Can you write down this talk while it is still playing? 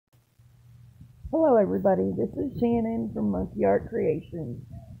Hello everybody, this is Shannon from Monkey Art Creations.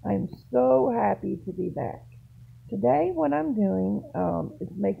 I'm so happy to be back. Today what I'm doing is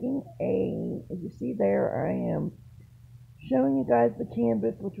making as you see there, I am showing you guys the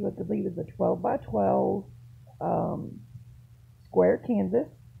canvas, which I believe is a 12 by 12 um, square canvas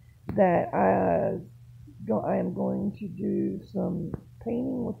that I am going to do some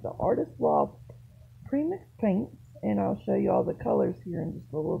painting with the Artist Loft premixed paints, and I'll show you all the colors here in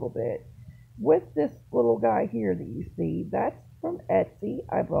just a little bit. With this little guy here that you see, that's from Etsy.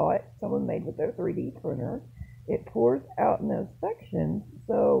 I bought, someone made with their 3D printer. It pours out in those sections,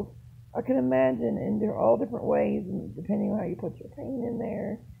 so I can imagine, and there are all different ways, and depending on how you put your paint in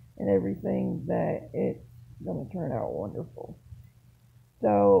there and everything, that it's going to turn out wonderful.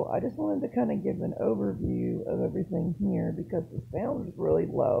 So I just wanted to kind of give an overview of everything here because the sound is really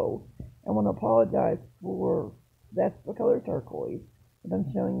low. I want to apologize for, that's the color turquoise that I'm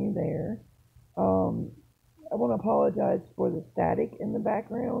showing you there. I want to apologize for the static in the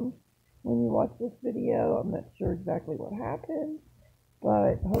background when you watch this video. I'm not sure exactly what happened,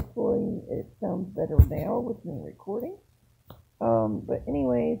 but hopefully it sounds better now with me recording. But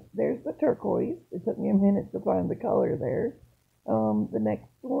anyways, there's the turquoise. It took me a minute to find the color there. The next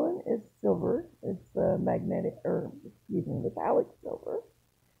one is silver. It's magnetic, or excuse me, metallic silver.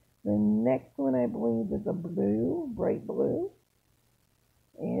 The next one I believe is a blue, bright blue.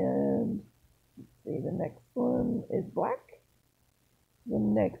 And see, the next one is black. The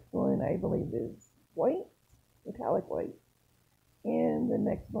next one I believe is white, metallic white. And the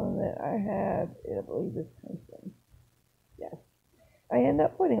next one that I have, I believe is tungsten. Yes. I end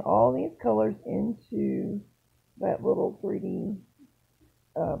up putting all these colors into that little 3D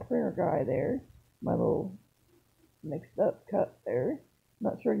printer guy there, my little mixed up cup there.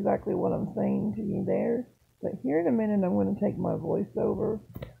 Not sure exactly what I'm saying to you there, but here in a minute I'm going to take my voiceover.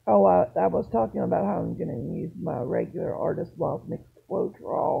 Oh, I was talking about how I'm going to use my regular Artist Loft mixed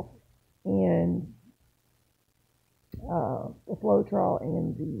Floetrol and the Floetrol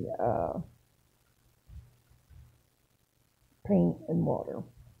and the paint and water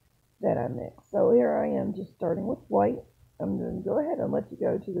that I mix. So here I am just starting with white. I'm going to go ahead and let you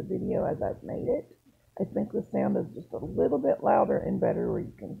go to the video as I've made it. I think the sound is just a little bit louder and better where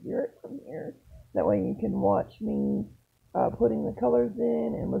you can hear it from here. That way you can watch me putting the colors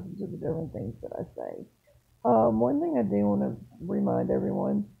in and listen to the different things that I say. One thing I do want to remind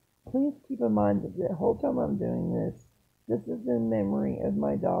everyone, please keep in mind that the whole time I'm doing this is in memory of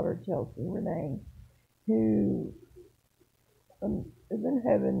my daughter, Chelsea Renee, who is in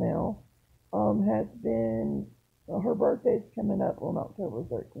heaven now. Has been, her birthday's coming up on October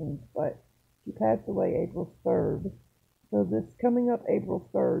 13th, but she passed away April 3rd. So this coming up April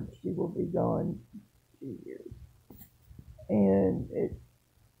 3rd, she will be gone 2 years. And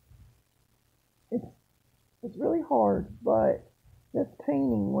it's really hard, but this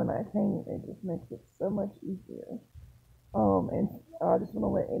painting, when I paint, it just makes it so much easier. And I just want to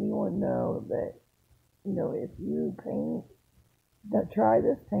let anyone know that, if you paint, try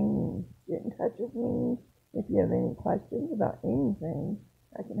this painting. Get in touch with me. If you have any questions about anything,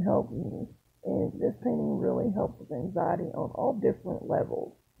 I can help you. And this painting really helps with anxiety on all different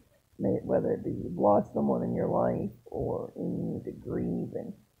levels. Whether it be you've lost someone in your life or you need to grieve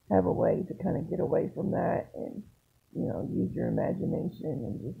and have a way to kind of get away from that and, use your imagination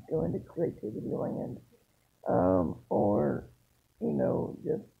and just go into creativity land. Or,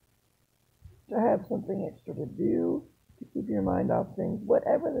 just to have something extra to do to keep your mind off things,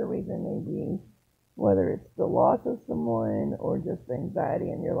 whatever the reason may be, whether it's the loss of someone or just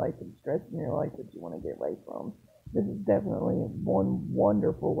anxiety in your life and stress in your life that you want to get away from. This is definitely one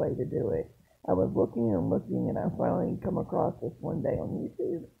wonderful way to do it. I was looking and I finally come across this one day on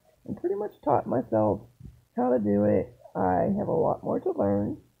YouTube and pretty much taught myself how to do it. I have a lot more to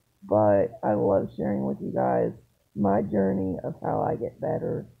learn, but I love sharing with you guys my journey of how I get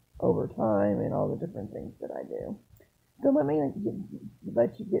better over time and all the different things that I do. So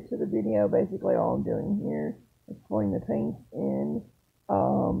let you get to the video. Basically, all I'm doing here is pouring the paint in.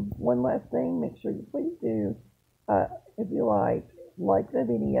 One last thing, make sure you please do, if you like the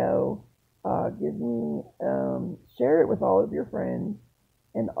video, share it with all of your friends,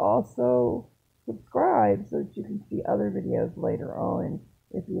 and also subscribe so that you can see other videos later on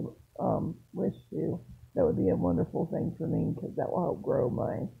if you wish to. That would be a wonderful thing for me because that will help grow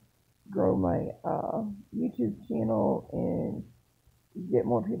my YouTube channel and get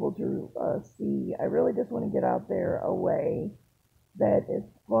more people to see. I really just want to get out there a way that is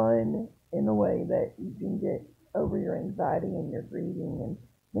fun, in a way that you can get over your anxiety and your grieving and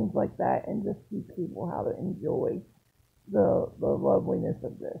things like that, and just teach people how to enjoy the loveliness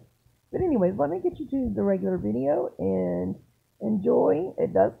of this. But anyways, let me get you to the regular video and enjoy.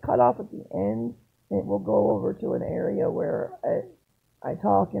 It does cut off at the end. It will go over to an area where I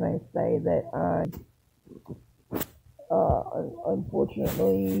talk and I say that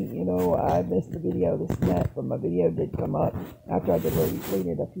unfortunately, I missed the video this and that, but my video did come up after I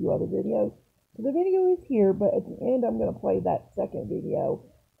deleted a few other videos. So the video is here, but at the end I'm going to play that second video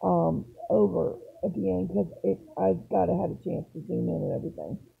over at the end because I've got to have a chance to zoom in and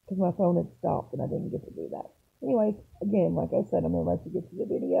everything because my phone had stopped and I didn't get to do that. Anyways, again, like I said, I'm going to let you get to the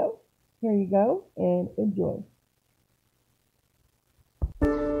video. Here you go and enjoy.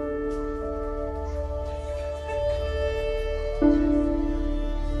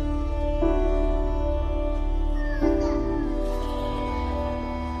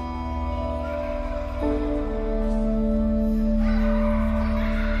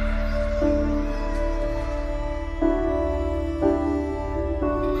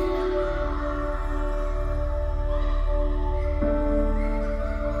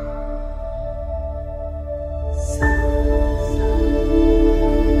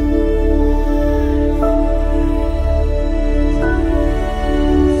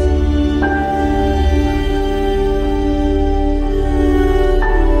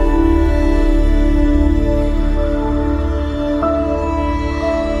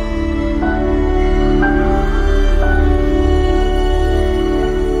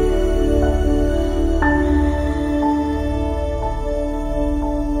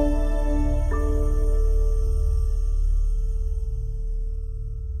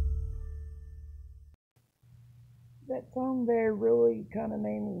 That song there really kind of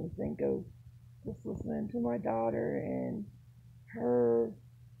made me think of just listening to my daughter and her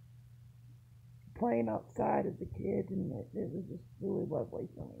playing outside as a kid, and it was just really lovely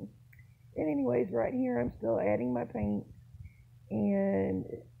for me. And anyways, right here I'm still adding my paint and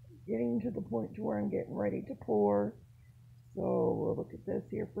getting to the point to where I'm getting ready to pour. So we'll look at this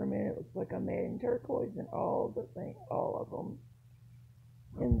here for a minute. It looks like I'm adding turquoise in all of them.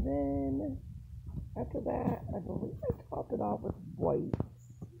 And then after that, I believe I topped it off with white.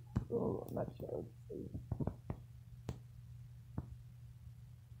 Oh, I'm not sure. Let's see.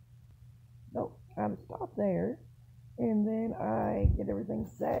 Nope, I'm stopped there. And then I get everything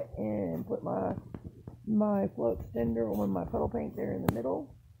set and put my flow extender on my puddle paint there in the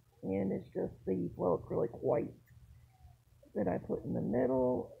middle. And it's just the flow acrylic white that I put in the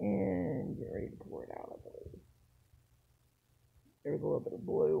middle and get ready to pour it out, I believe. There's a little bit of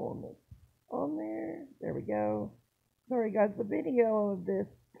blue on there. There we go. Sorry guys, the video of this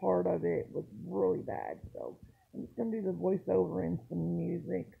part of it was really bad, so I'm just gonna do the voiceover and some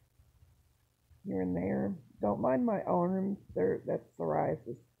music here and there. Don't mind my arms, that's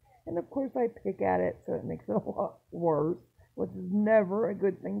psoriasis. And of course I pick at it, so it makes it a lot worse, which is never a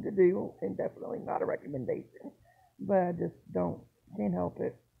good thing to do, and definitely not a recommendation. But I just can't help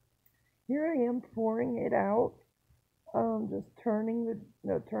it. Here I am pouring it out. Just turning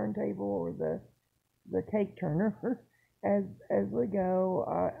the turntable or the cake turner as we go.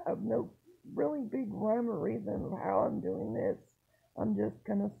 I have no really big rhyme or reason of how I'm doing this. I'm just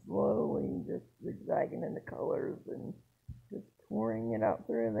kind of slowly just zigzagging in the colors and just pouring it out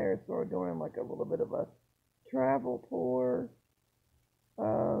through there. So we're doing like a little bit of a travel pour.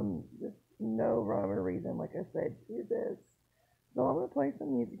 Just no rhyme or reason, like I said, to this. So I'm going to play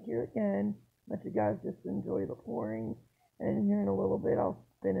some music here again. Let you guys just enjoy the pouring. And here in a little bit, I'll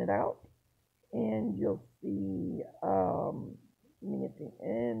spin it out. And you'll see me at the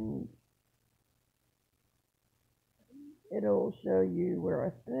end. It'll show you where I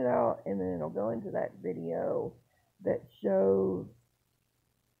spin it out. And then it'll go into that video that shows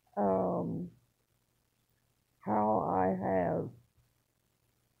how I have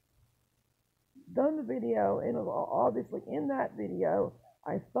done the video. And obviously in that video,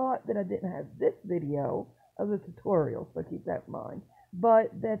 I thought that I didn't have this video of the tutorial, so keep that in mind.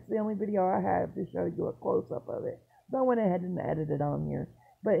 But that's the only video I have to show you a close-up of it. So I went ahead and added it on here.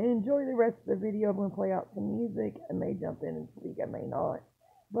 But enjoy the rest of the video. I'm going to play out some music. I may jump in and speak, I may not.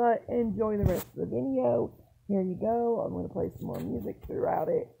 But enjoy the rest of the video. Here you go. I'm going to play some more music throughout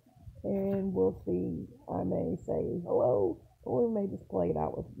it. And we'll see. I may say hello, or we may just play it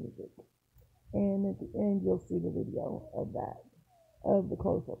out with music. And at the end, you'll see the video of that, of the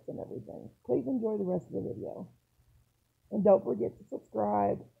close-ups and everything. Please enjoy the rest of the video. And don't forget to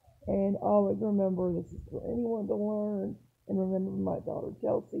subscribe. And always remember, this is for anyone to learn. And remember my daughter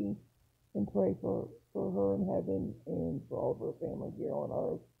Chelsea. And pray for her in heaven and for all of her family here on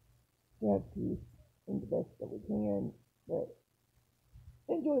earth. To have peace and the best that we can. But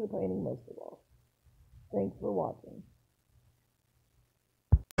enjoy the painting most of all. Thanks for watching.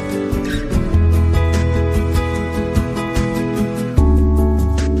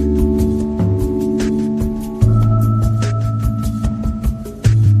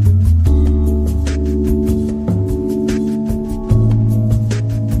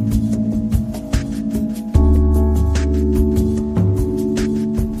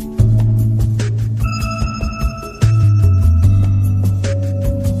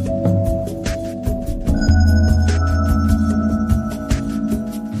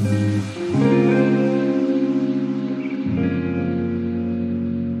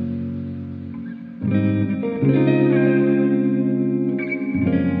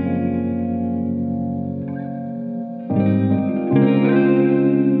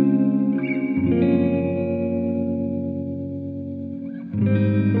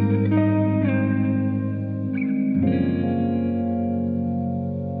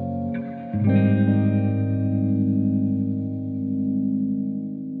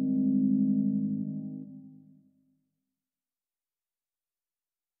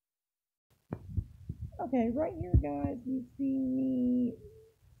 Okay, right here, guys, you see me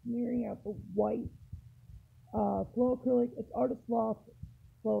smearing out the white flow acrylic. It's Artist Loft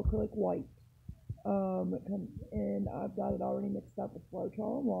flow acrylic white. And I've got it already mixed up with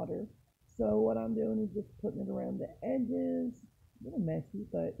Floetrol and water. So what I'm doing is just putting it around the edges. A little messy,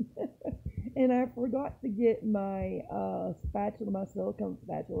 but and I forgot to get my spatula, my silicone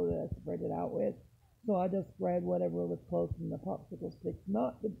spatula that I spread it out with. So I just spread whatever was close in the popsicle sticks.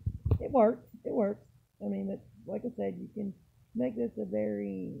 Not the, it works. It works. I mean, it's like I said, you can make this a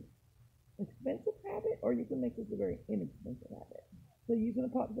very expensive habit, or you can make this a very inexpensive habit. So using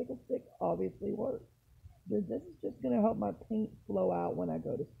a popsicle stick obviously works. This is just going to help my paint flow out when I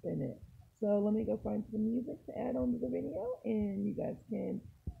go to spin it. So let me go find some music to add on to the video, and you guys can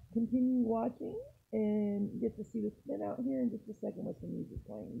continue watching and get to see the spin out here in just a second with some music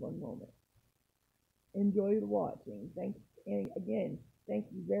playing. One moment. Enjoy the watching. Thanks, and again, thank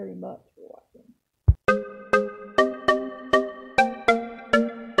you very much for watching.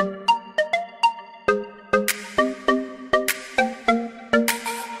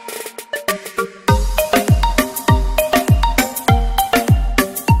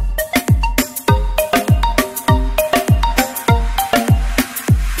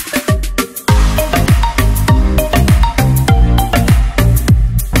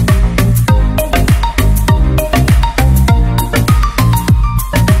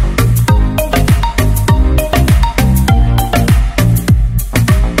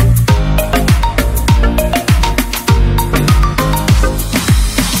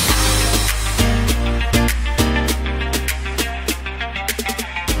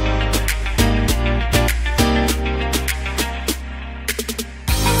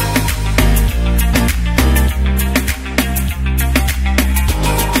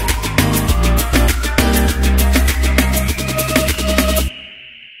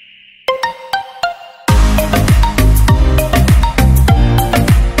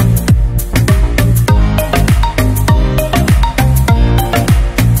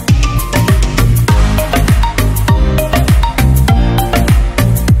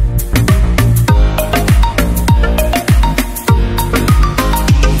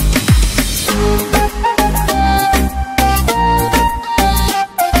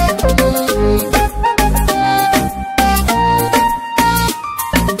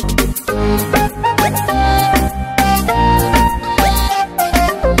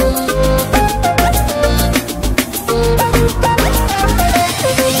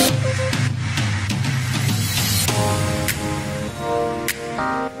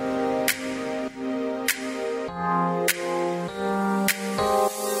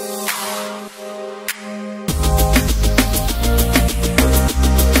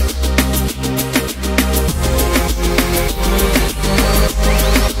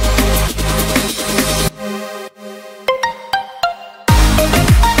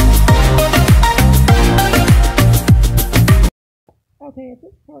 Okay, at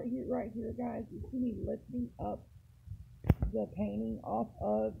this part here, right here, guys, you see me lifting up the painting off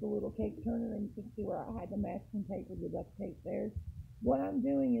of the little cake turner, and you can see where I had the masking tape with the duct tape there. What I'm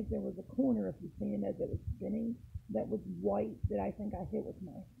doing is there was a corner, if you've seen it, as it was spinning, that was white that I think I hit with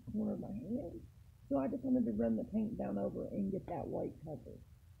my corner of my hand. So I just wanted to run the paint down over and get that white cover.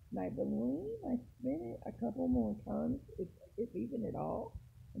 And I believe I spin it a couple more times, if even at all.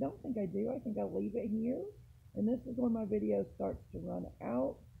 I don't think I do. I think I'll leave it here. And this is when my video starts to run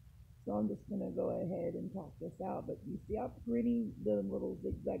out. So I'm just going to go ahead and talk this out. But you see how pretty the little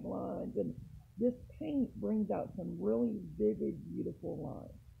zigzag lines. And this paint brings out some really vivid, beautiful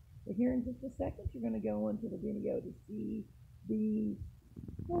lines. But here in just a second, you're going to go into the video to see the...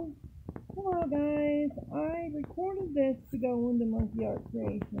 Oh, hello guys. I recorded this to go into Monkey Art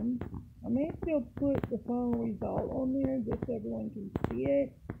Creations. I may still put the final result on there just so everyone can see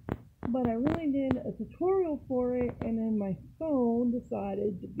it. But I really did a tutorial for it, and then my phone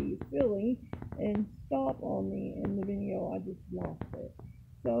decided to be silly and stop on me in the video. I just lost it.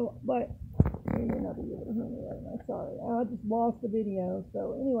 So, but you may not be able to hear me right now. Sorry, I just lost the video.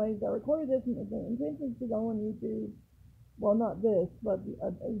 So, anyways, I recorded this and the intention to go on YouTube. Well, not this, but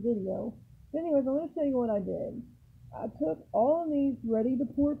a video. Anyways, I'm going to show you what I did. I took all of these ready to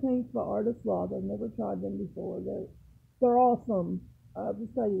pour paints by Artist Loft. I've never tried them before. They're awesome. I'll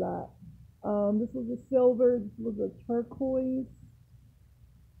just tell you that. This was a silver, this was a turquoise,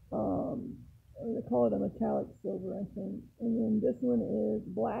 they call it a metallic silver, I think. And then this one is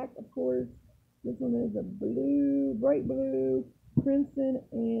black, of course. This one is a blue, bright blue, crimson,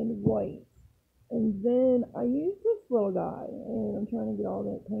 and white. And then I used this little guy, and I'm trying to get all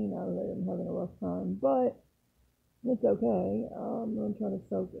that paint out of it. I'm having a rough time, but It's okay. I'm gonna try to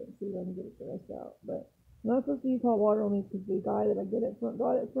soak it, see if I can get it the rest out. But I'm not supposed to use hot water on these because the guy that I got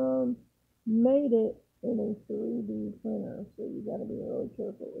it from made it in a 3D printer, so you got to be really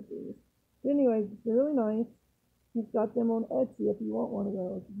careful with these. But anyways, they're really nice. You've got them on Etsy if you want one of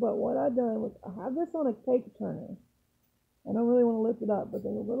those. But what I done was I have this on a cake turner. I don't really want to lift it up, but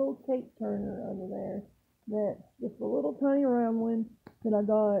there's a little cake turner under there that's just a little tiny round one that I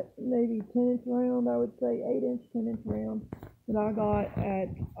got, maybe 10-inch round, I would say 8-inch, 10-inch round that I got at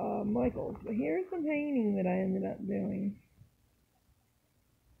Michael's. But here's the painting that I ended up doing.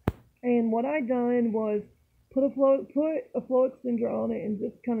 And what I done was put a flow extender on it and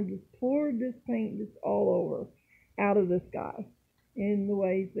just kind of just poured this paint just all over out of this guy in the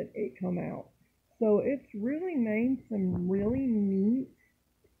ways that it come out. So it's really made some really neat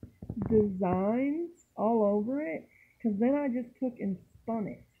designs all over it. Because then I just took and spun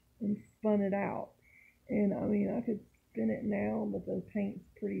it out. And I mean, I could spin it now, but the paint's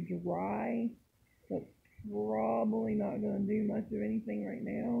pretty dry. So it's probably not going to do much of anything right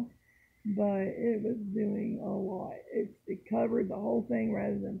now, but it was doing a lot. It covered the whole thing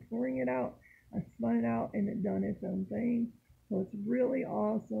rather than pouring it out. I spun it out and it done its own thing. So it's really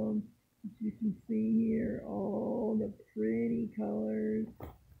awesome. As you can see here, all the pretty colors.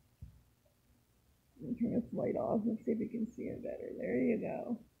 Let me turn this light off and see if you can see it better. There you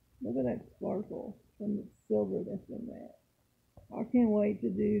go. Look at that sparkle from the silver that's in that. I can't wait to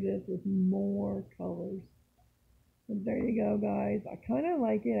do this with more colors. But there you go, guys. I kind of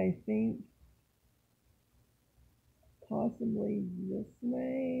like it. I think possibly this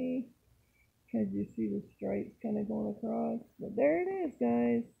way, because you see the stripes kind of going across. But there it is,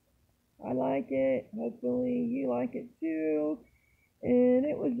 guys. I like it. Hopefully you like it too. And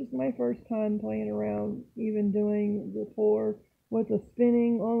it was just my first time playing around, even doing the pour with the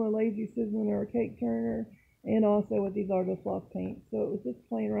spinning on the lazy sizzling or a cake turner, and also with these artist fluff paints. So it was just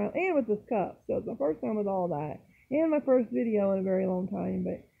playing around, and with this cup. So it's my first time with all that, and my first video in a very long time.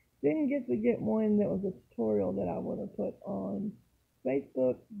 But didn't get one that was a tutorial that I would have put on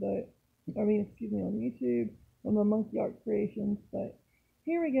Facebook, but I mean, excuse me, on YouTube, on my Monkey Art Creations. But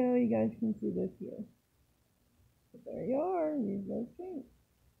here we go. You guys can see this here. But there you are. Here's those paints.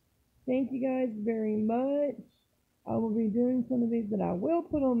 Thank you guys very much. I will be doing some of these that I will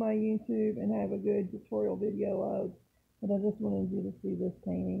put on my YouTube and have a good tutorial video of. But I just wanted you to see this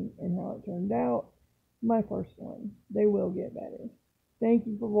painting and how it turned out. My first one. They will get better. Thank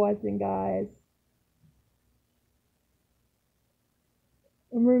you for watching, guys.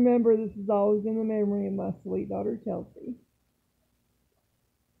 And remember, this is always in the memory of my sweet daughter, Chelsea.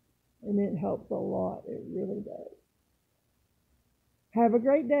 And it helps a lot. It really does. Have a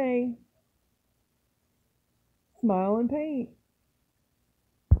great day. Smile and paint.